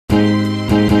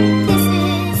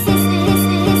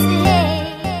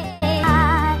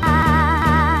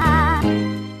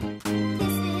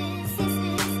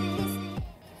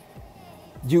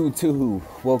YouTube,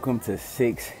 welcome to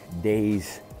 6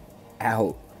 days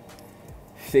out.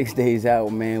 6 days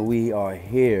out, man. We are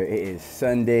here. It is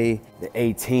Sunday, the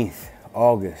 18th,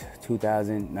 August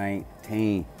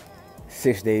 2019.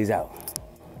 6 days out.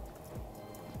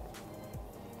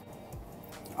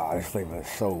 Oh, this flavor is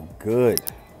so good.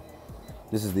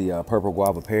 This is the purple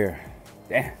guava pear.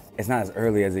 Damn, it's not as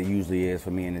early as it usually is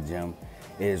for me in the gym.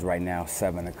 It is right now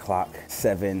 7 o'clock,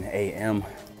 7 a.m.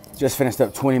 Just finished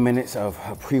up 20 minutes of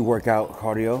pre-workout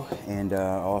cardio, and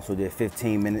also did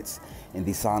 15 minutes in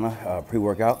the sauna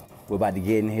pre-workout. We're about to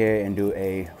get in here and do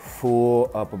a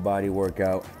full upper body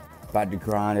workout. About to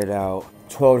grind it out,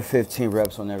 12 to 15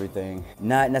 reps on everything.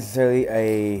 Not necessarily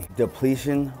a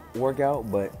depletion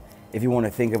workout, but if you want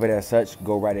to think of it as such,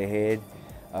 go right ahead.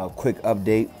 Quick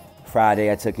update.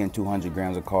 Friday, I took in 200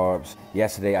 grams of carbs.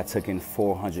 Yesterday, I took in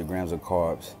 400 grams of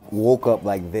carbs. Woke up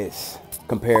like this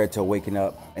compared to waking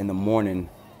up in the morning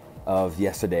of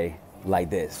yesterday like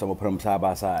this. So I'm gonna put them side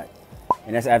by side.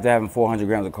 And that's after having 400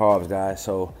 grams of carbs, guys.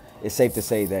 So it's safe to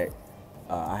say that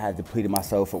I have depleted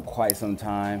myself for quite some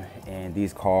time, and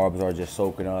these carbs are just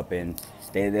soaking up, and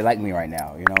they like me right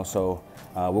now, you know? So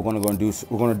we're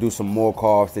gonna do some more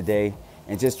carbs today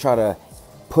and just try to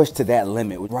push to that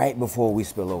limit right before we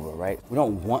spill over, right? We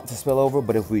don't want to spill over,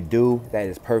 but if we do, that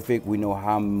is perfect. We know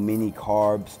how many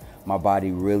carbs my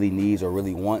body really needs or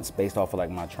really wants based off of like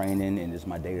my training and just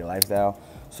my daily lifestyle.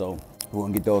 So we're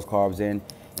gonna get those carbs in.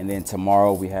 And then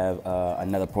tomorrow we have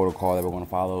another protocol that we're gonna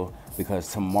follow, because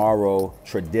tomorrow,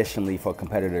 traditionally for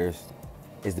competitors,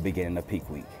 is the beginning of peak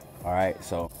week. All right,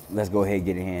 so let's go ahead and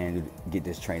get in here and get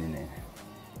this training in.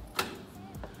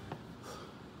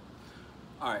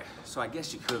 All right, so I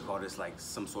guess you could call this like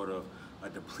some sort of a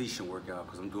depletion workout,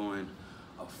 because I'm doing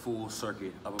a full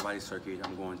circuit, upper body circuit.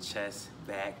 I'm going chest,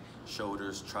 back,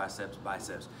 shoulders, triceps,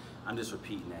 biceps. I'm just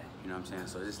repeating that, you know what I'm saying?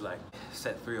 So just like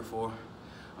set 3 or 4.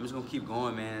 I'm just gonna keep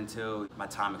going, man, until my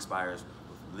time expires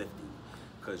with lifting,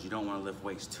 because you don't wanna lift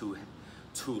weights too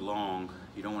long.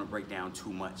 You don't wanna break down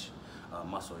too much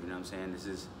muscle, you know what I'm saying?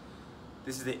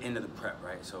 This is the end of the prep,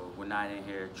 right? So we're not in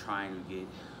here trying to get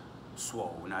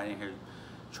swole. We're not in here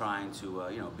trying to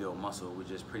build muscle. We're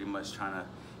just pretty much trying to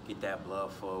get that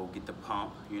blood flow, get the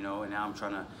pump, you know, and now I'm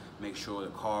trying to make sure the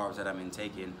carbs that I'm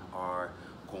intaking are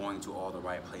going to all the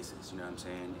right places, you know what I'm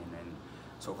saying? And then,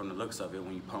 so from the looks of it,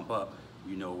 when you pump up,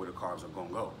 you know where the carbs are gonna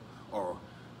go, or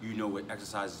you know what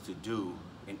exercises to do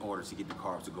in order to get the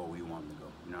carbs to go where you want them to go,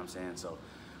 you know what I'm saying? So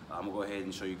I'm gonna go ahead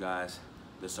and show you guys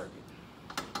the circuit.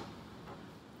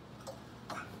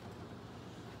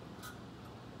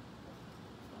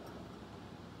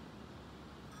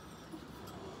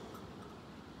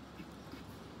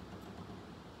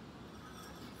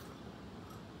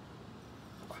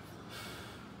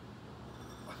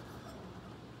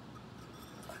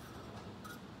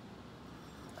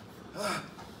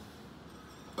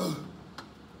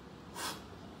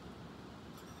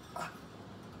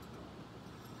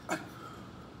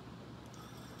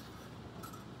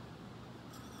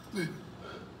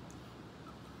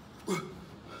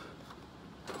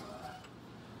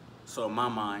 So in my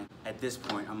mind, at this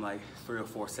point, I'm like 3 or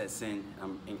 4 sets in,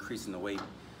 I'm increasing the weight.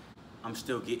 I'm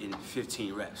still getting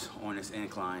 15 reps on this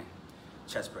incline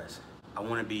chest press. I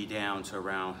want to be down to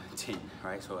around 10,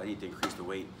 right? So I need to increase the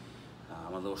weight.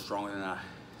 I'm a little stronger than I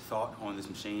thought on this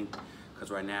machine,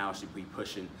 because right now I should be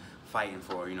pushing, fighting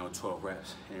for 12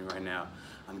 reps. And right now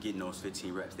I'm getting those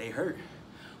 15 reps. They hurt,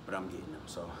 but I'm getting them.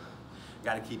 So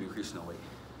got to keep increasing the weight.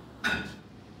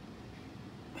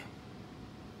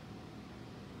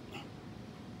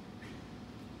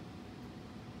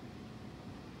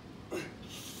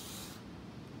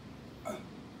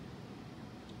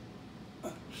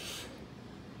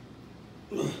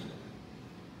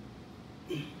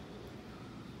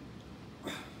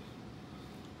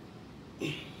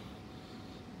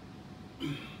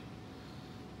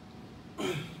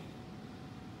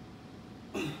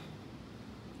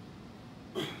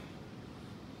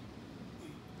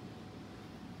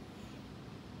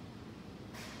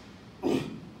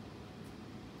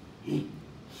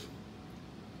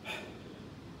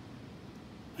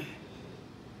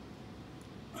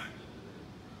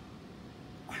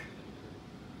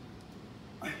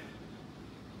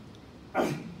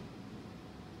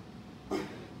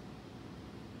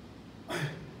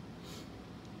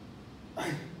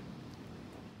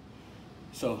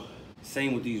 So,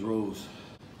 same with these rows.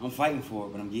 I'm fighting for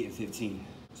it, but I'm getting 15.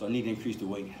 So I need to increase the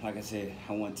weight. Like I said,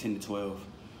 I want 10 to 12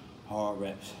 hard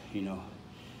reps,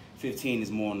 15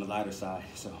 is more on the lighter side,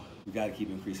 so we gotta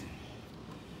keep increasing.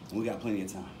 And we got plenty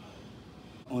of time.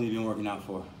 Only been working out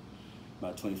for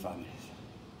about 25 minutes.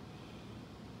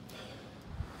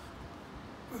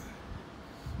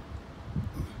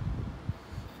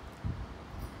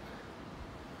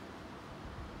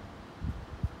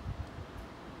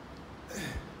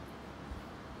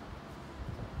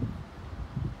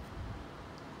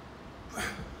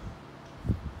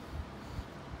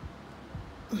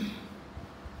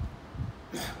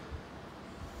 The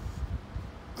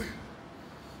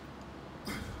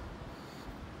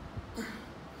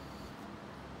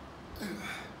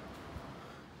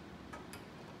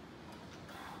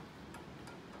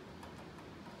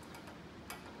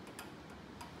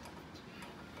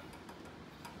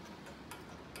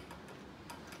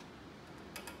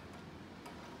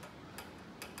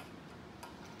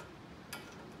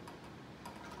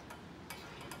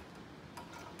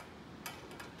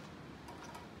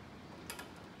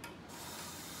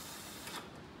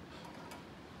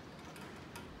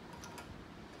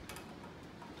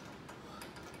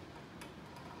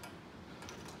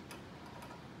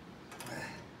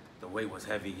weight was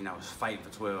heavy and I was fighting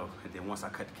for 12, and then once I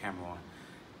cut the camera on,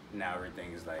 now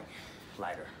everything is like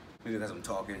lighter. Maybe because I'm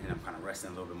talking and I'm kind of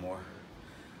resting a little bit more,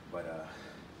 but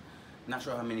not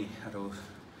sure how many of those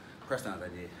press downs I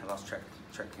did. I lost track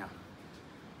count.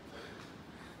 I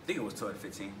think it was 12 to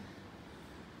 15.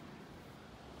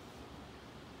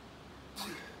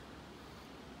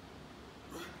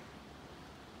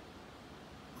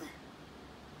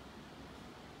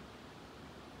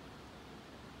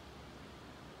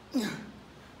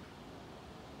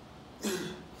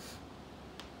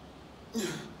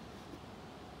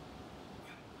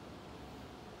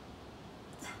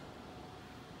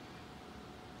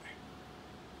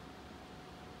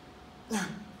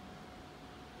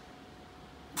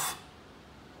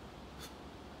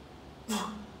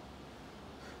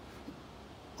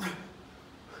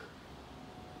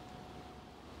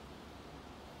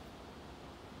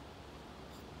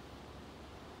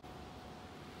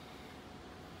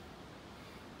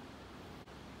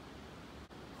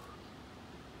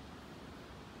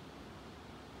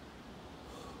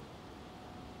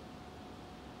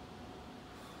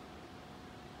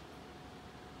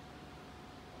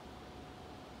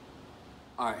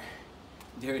 All right,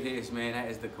 there it is, man.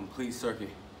 That is the complete circuit.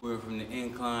 We went from the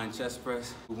incline chest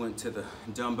press, we went to the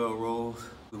dumbbell rows,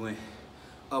 we went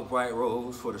upright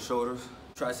rows for the shoulders,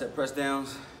 tricep press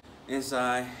downs,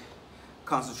 inside,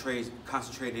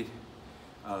 concentrated,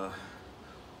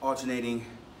 alternating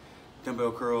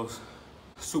dumbbell curls,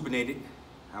 supinated.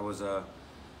 I was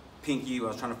pinky, I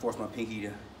was trying to force my pinky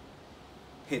to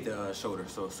hit the shoulder,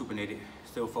 so supinated,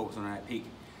 still focused on that peak.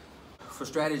 For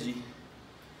strategy,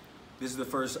 this is the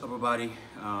first upper body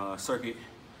circuit,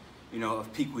 you know,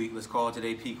 of peak week. Let's call it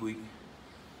today peak week.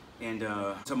 And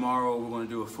tomorrow we're gonna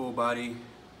do a full body.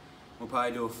 We'll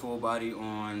probably do a full body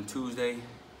on Tuesday.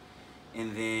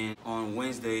 And then on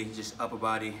Wednesday, just upper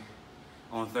body.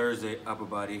 On Thursday, upper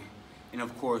body. And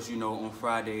of course, you know, on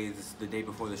Fridays, the day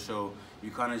before the show,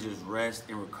 you kind of just rest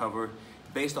and recover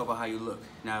based off of how you look.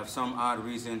 Now, if some odd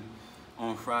reason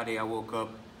on Friday I woke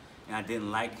up and I didn't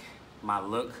like my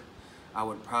look, I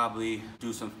would probably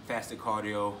do some fasted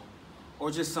cardio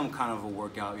or just some kind of a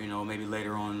workout, you know, maybe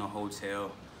later on in the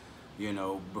hotel, you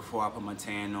know, before I put my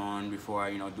tan on, before I,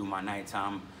 you know, do my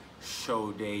nighttime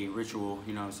show day ritual,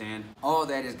 you know what I'm saying? All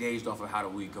that is gauged off of how the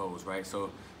week goes, right?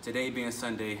 So today being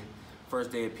Sunday,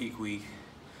 first day of peak week,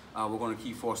 we're gonna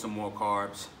keep forcing more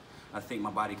carbs. I think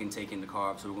my body can take in the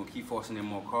carbs, so we're gonna keep forcing in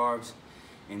more carbs.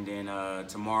 And then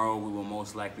tomorrow we will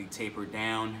most likely taper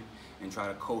down and try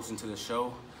to coast into the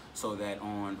show, so that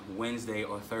on Wednesday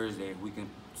or Thursday we can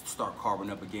start carbing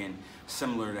up again,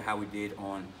 similar to how we did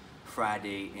on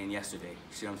Friday and yesterday.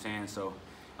 See what I'm saying? So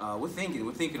we're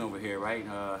thinking over here, right?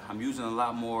 I'm using a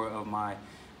lot more of my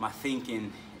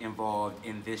thinking involved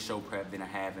in this show prep than I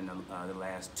have in the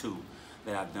last two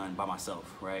that I've done by myself,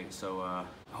 right? So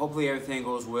hopefully everything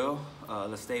goes well.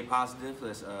 Let's stay positive.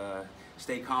 Let's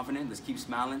stay confident. Let's keep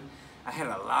smiling. I had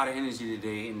a lot of energy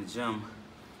today in the gym,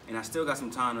 and I still got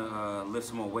some time to lift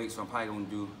some more weight, so I'm probably gonna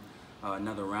do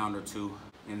another round or two,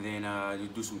 and then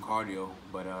do some cardio.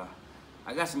 But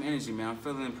I got some energy, man. I'm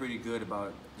feeling pretty good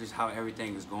about just how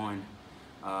everything is going.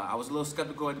 I was a little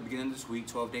skeptical at the beginning of this week,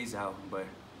 12 days out, but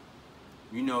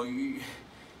you know,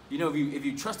 if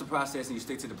you trust the process and you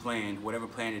stick to the plan, whatever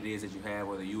plan it is that you have,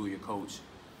 whether you or your coach,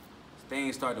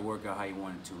 things start to work out how you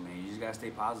want it to, man. You just gotta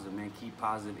stay positive, man. Keep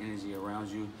positive energy around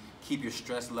you. Keep your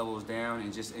stress levels down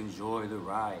and just enjoy the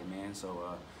ride, man.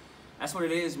 So that's what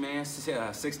it is, man.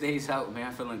 6 days out, man.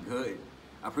 I'm feeling good.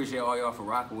 I appreciate all y'all for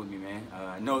rocking with me,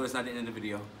 man. No, that's not the end of the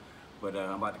video, but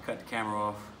I'm about to cut the camera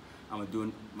off. I'm gonna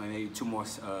do maybe two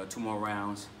more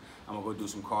rounds. I'm gonna go do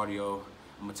some cardio.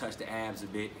 I'm gonna touch the abs a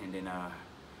bit, and then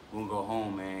we're gonna go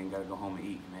home, man. Gotta go home and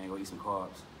eat, man. Go eat some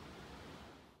carbs.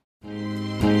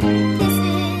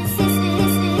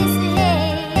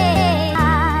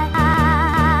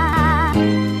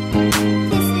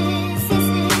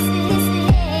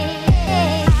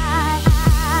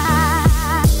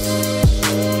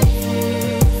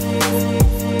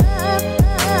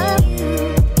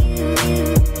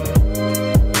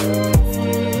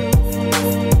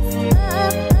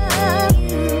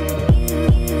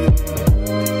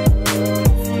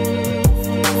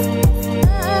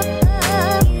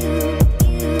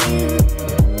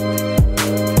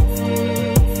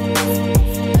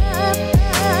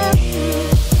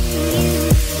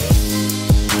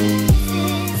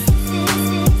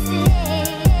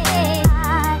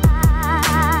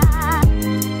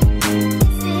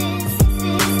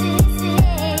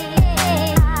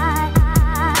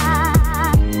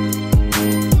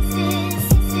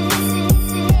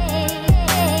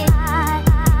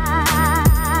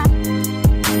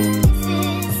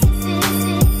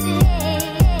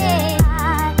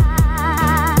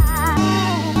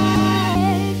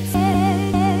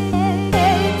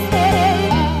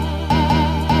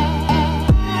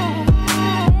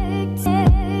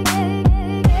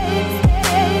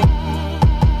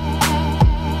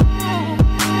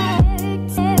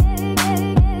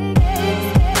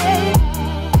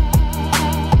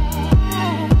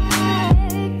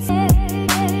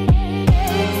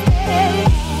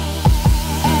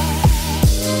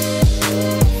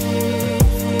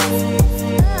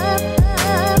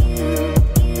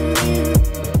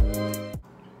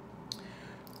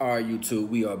 right, YouTube,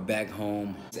 we are back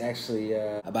home. It's actually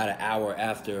about an hour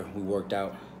after we worked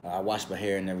out. I washed my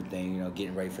hair and everything, you know,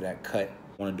 getting ready for that cut.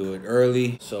 I want to do it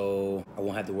early, so I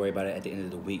won't have to worry about it at the end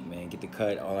of the week, man. Get the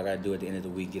cut, all I gotta do at the end of the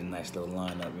week, get a nice little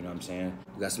lineup, you know what I'm saying?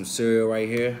 We got some cereal right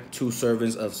here, 2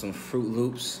 servings of some Fruit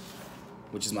Loops,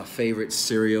 which is my favorite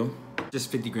cereal. Just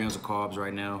 50 grams of carbs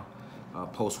right now,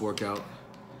 post-workout.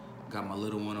 Got my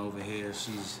little one over here.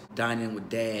 She's dining with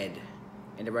Dad.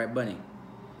 Ain't it right, Bunny?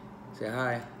 Say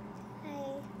hi. Hi.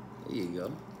 There you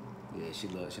go. Yeah, she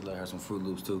loves her some Fruit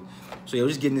Loops too. So yeah, we're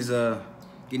just getting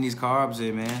these carbs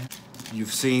in, man.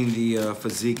 You've seen the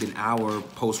Physique an hour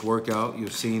post-workout.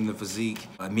 You've seen the Physique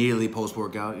immediately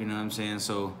post-workout, you know what I'm saying?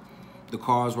 So the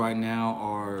carbs right now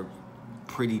are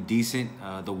pretty decent.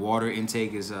 The water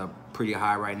intake is pretty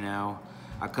high right now.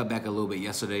 I cut back a little bit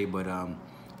yesterday, but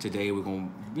today we're gonna,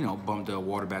 you know, bump the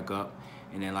water back up.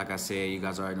 And then, like I said, you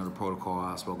guys already know the protocol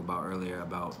I spoke about earlier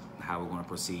about how we're gonna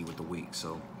proceed with the week.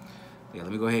 So yeah,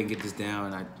 let me go ahead and get this down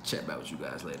and I'll chat back with you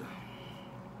guys later.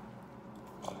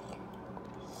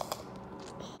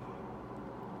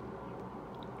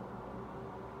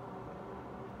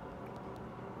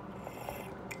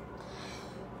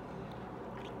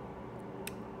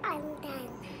 I'm done.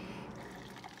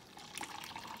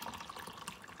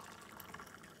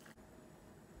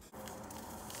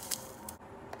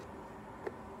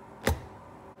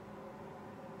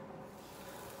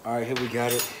 All right, here we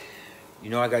got it. You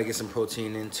know I gotta get some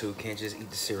protein in too. Can't just eat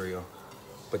the cereal.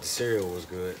 But the cereal was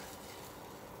good.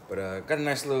 But got a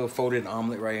nice little folded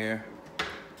omelet right here.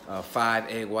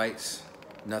 5 egg whites.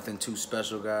 Nothing too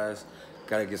special, guys.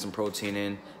 Gotta get some protein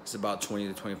in. It's about 20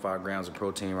 to 25 grams of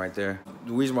protein right there.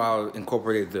 The reason why I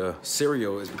incorporated the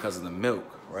cereal is because of the milk,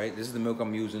 right? This is the milk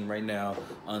I'm using right now,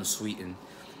 unsweetened.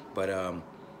 But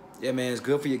yeah, man, it's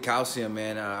good for your calcium,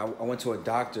 man. I went to a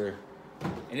doctor,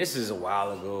 and this is a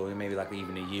while ago, maybe like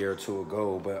even a year or two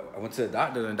ago, but I went to the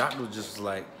doctor, and the doctor was just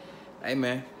like, hey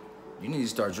man, you need to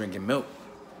start drinking milk.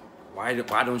 Why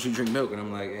don't you drink milk? And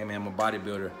I'm like, hey man, I'm a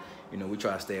bodybuilder. You know, we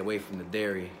try to stay away from the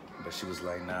dairy. But she was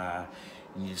like, nah,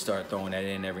 you need to start throwing that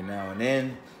in every now and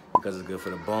then because it's good for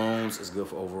the bones, it's good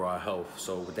for overall health.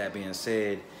 So with that being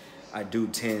said, I do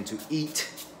tend to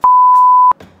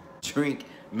drink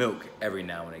milk every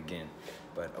now and again.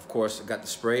 But of course, I got the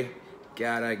spray.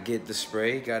 Gotta get the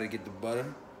spray, gotta get the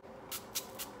butter.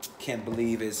 Can't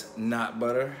believe it's not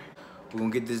butter. We're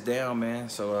gonna get this down, man.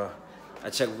 So I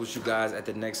check with you guys at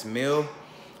the next meal.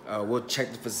 We'll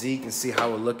check the Physique and see how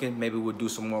we're looking. Maybe we'll do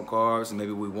some more carbs, and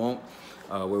maybe we won't.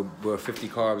 We're 50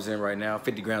 carbs in right now,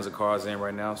 50 grams of carbs in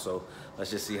right now. So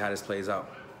let's just see how this plays out.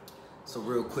 So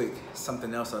real quick,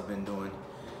 something else I've been doing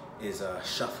is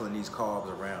shuffling these carbs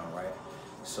around, right?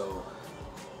 So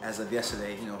as of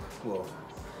yesterday, you know, well,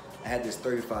 I had this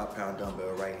 35-pound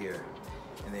dumbbell right here.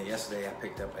 And then yesterday I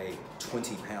picked up a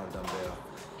 20-pound dumbbell.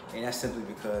 And that's simply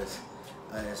because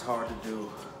it's hard to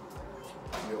do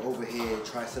your overhead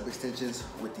tricep extensions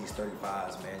with these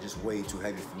 35s, man. Just way too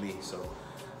heavy for me. So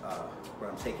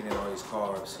when I'm taking in all these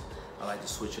carbs, I like to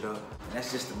switch it up. And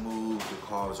that's just to move the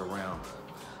carbs around.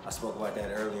 I spoke about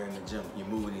that earlier in the gym. You're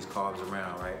moving these carbs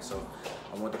around, right? So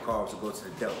I want the carbs to go to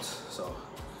the delts. So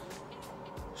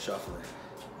shuffling,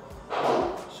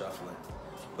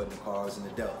 putting the carbs in the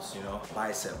delts, you know,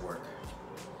 bicep work,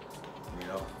 you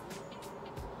know,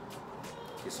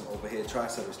 get some overhead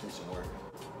tricep extension work,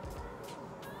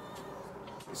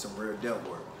 get some rear delt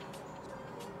work,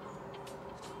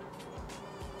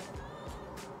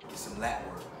 get some lat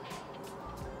work.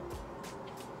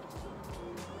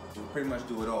 We pretty much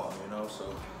do it all, you know,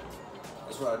 so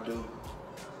that's what I do.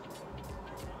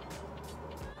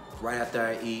 Right after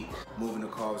I eat, moving the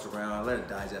carbs around, let it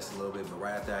digest a little bit, but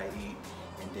right after I eat,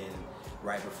 and then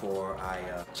right before I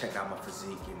check out my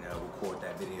Physique and record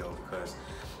that video, because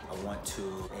I want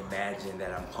to imagine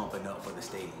that I'm pumping up for the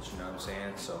stage, you know what I'm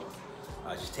saying? So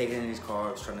just taking in these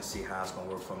carbs, trying to see how it's gonna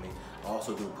work for me. I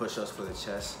also do push-ups for the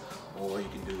chest, or you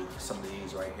can do some of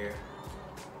these right here,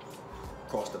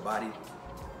 across the body.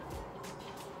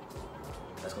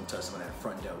 That's gonna touch some of that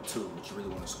front delt too, but you really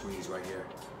wanna squeeze right here.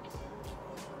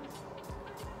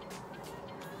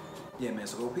 Yeah, man,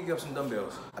 so go pick up some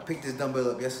dumbbells. I picked this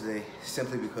dumbbell up yesterday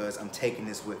simply because I'm taking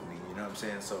this with me, you know what I'm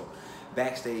saying? So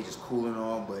backstage is cool and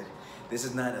all, but this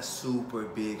is not a super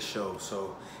big show,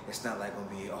 so it's not like gonna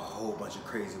be a whole bunch of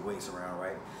crazy weights around,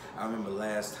 right? I remember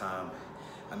last time,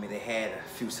 I mean, they had a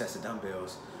few sets of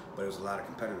dumbbells, but it was a lot of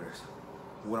competitors.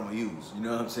 What I'm gonna use, you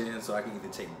know what I'm saying? So I can either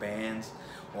take bands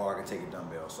or I can take a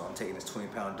dumbbell. So I'm taking this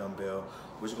 20-pound dumbbell,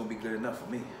 which is gonna be good enough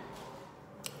for me.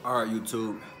 All right,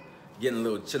 YouTube. Getting a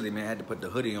little chilly, man. I had to put the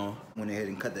hoodie on. Went ahead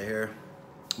and cut the hair.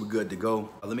 We're good to go.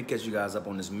 Let me catch you guys up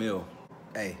on this meal.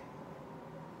 Hey,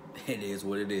 It is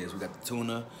what it is. We got the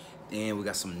tuna and we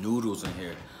got some noodles in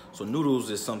here. So noodles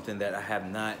is something that I have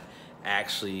not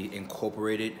actually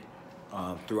incorporated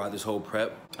throughout this whole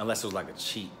prep, unless it was like a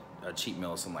cheat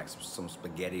meal, some like some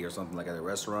spaghetti or something like at a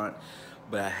restaurant.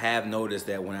 But I have noticed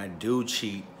that when I do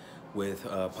cheat with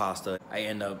pasta, I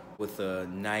end up with a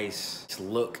nice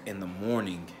look in the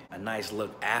morning, a nice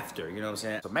look after, you know what I'm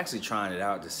saying? So I'm actually trying it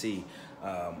out to see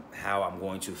how I'm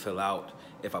going to fill out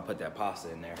if I put that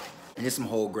pasta in there. And here's some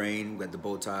whole grain. We got the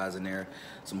bow ties in there,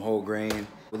 some whole grain.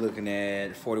 We're looking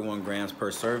at 41 grams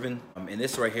per serving. And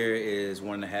this right here is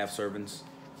 1.5 servings.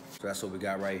 So that's what we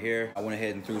got right here. I went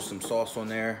ahead and threw some sauce on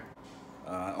there.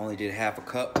 I only did half a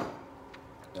cup.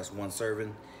 That's 1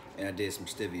 serving. And I did some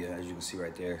stevia, as you can see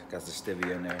right there. Got the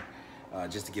stevia in there,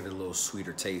 just to give it a little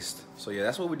sweeter taste. So yeah,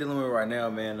 that's what we're dealing with right now,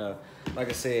 man. Like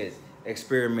I said,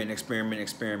 experiment, experiment,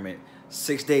 experiment.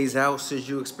 6 days out since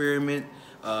you experiment.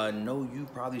 No, you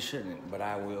probably shouldn't, but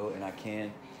I will and I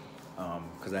can.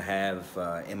 Because I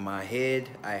have, in my head,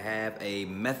 I have a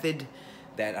method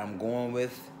that I'm going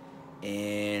with.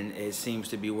 And it seems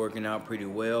to be working out pretty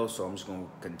well, so I'm just gonna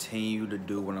continue to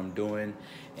do what I'm doing,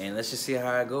 and let's just see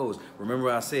how it goes. Remember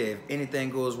I said, if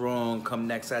anything goes wrong come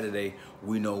next Saturday,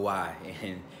 we know why,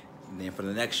 and then for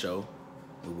the next show,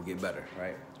 we will get better,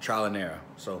 right? Trial and error.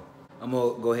 So I'm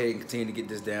gonna go ahead and continue to get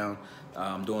this down.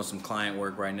 I'm doing some client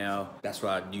work right now. That's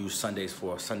what I use Sundays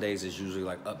for. Sundays is usually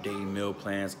like updating meal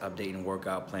plans, updating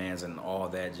workout plans, and all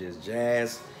that just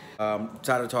jazz.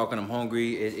 Tired of talking, I'm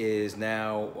hungry. It is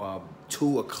now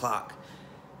 2 o'clock.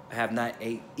 I have not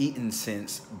eaten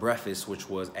since breakfast, which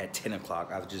was at 10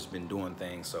 o'clock. I've just been doing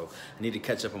things, so I need to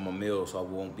catch up on my meal so I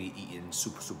won't be eating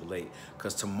super late.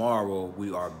 Because tomorrow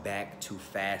we are back to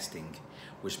fasting,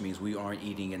 which means we aren't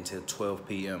eating until 12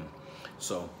 p.m.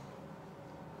 So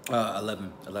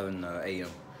 11 a.m.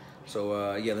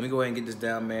 So yeah, let me go ahead and get this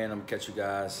down, man. I'm gonna catch you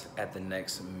guys at the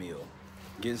next meal.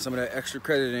 Getting some of that extra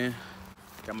credit in.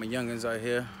 Got my youngins out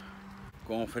here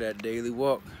going for that daily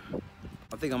walk.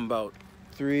 I think I'm about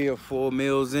 3 or 4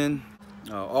 meals in,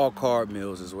 all carb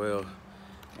meals as well.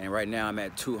 And right now I'm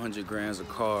at 200 grams of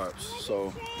carbs.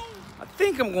 So I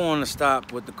think I'm going to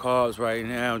stop with the carbs right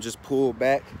now, just pull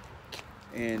back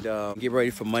and get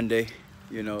ready for Monday.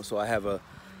 You know, so I'll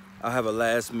have a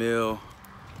last meal,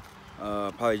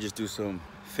 probably just do some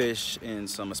fish and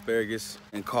some asparagus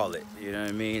and call it, you know what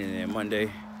I mean? And then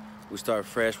Monday, we start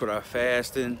fresh with our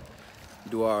fasting,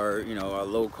 do our, you know, our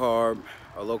low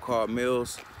carb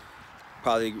meals.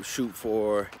 Probably shoot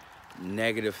for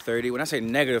 -30. When I say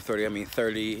 -30, I mean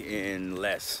 30 and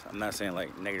less. I'm not saying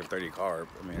like -30 carb.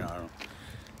 I mean, I don't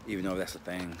even know if that's a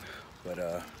thing. But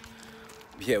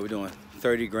yeah, we're doing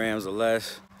 30 grams or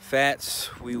less. Fats,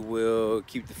 we will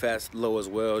keep the fats low as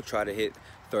well. Try to hit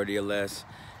 30 or less.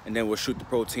 And then we'll shoot the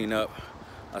protein up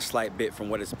a slight bit from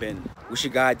what it's been. We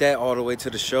should guide that all the way to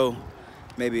the show.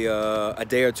 Maybe a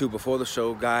day or two before the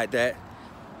show, guide that.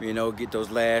 You know, get those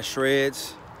last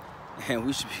shreds, and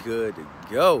we should be good to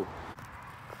go.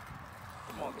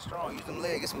 Come on, get strong, use them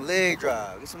legs, get some leg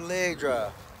drive, get some leg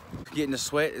drive. Getting the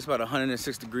sweat, it's about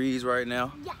 106 degrees right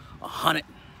now. Yeah.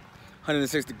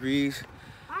 106 degrees.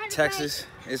 Texas,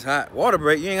 it's hot. Water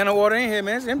break, you ain't got no water in here,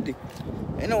 man, it's empty.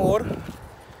 Ain't no water.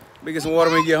 We get some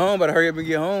water when we get home, but hurry up and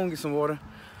get home, get some water.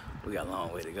 We got a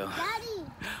long way to go. Daddy.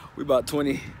 We about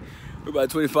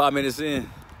 25 minutes in.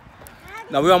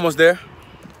 Now we almost there.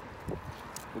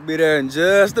 We'll be there in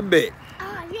just a bit.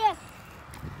 Yes.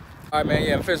 All right, man,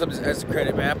 yeah, I'm finishing up this extra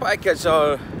credit, man. I'll probably catch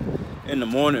y'all in the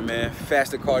morning, man.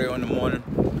 Fasted cardio in the morning.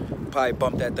 Probably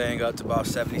bump that thing up to about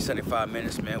 70, 75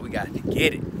 minutes, man. We got to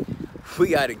get it. We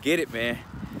got to get it, man.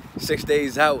 6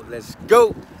 days out, let's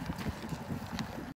go.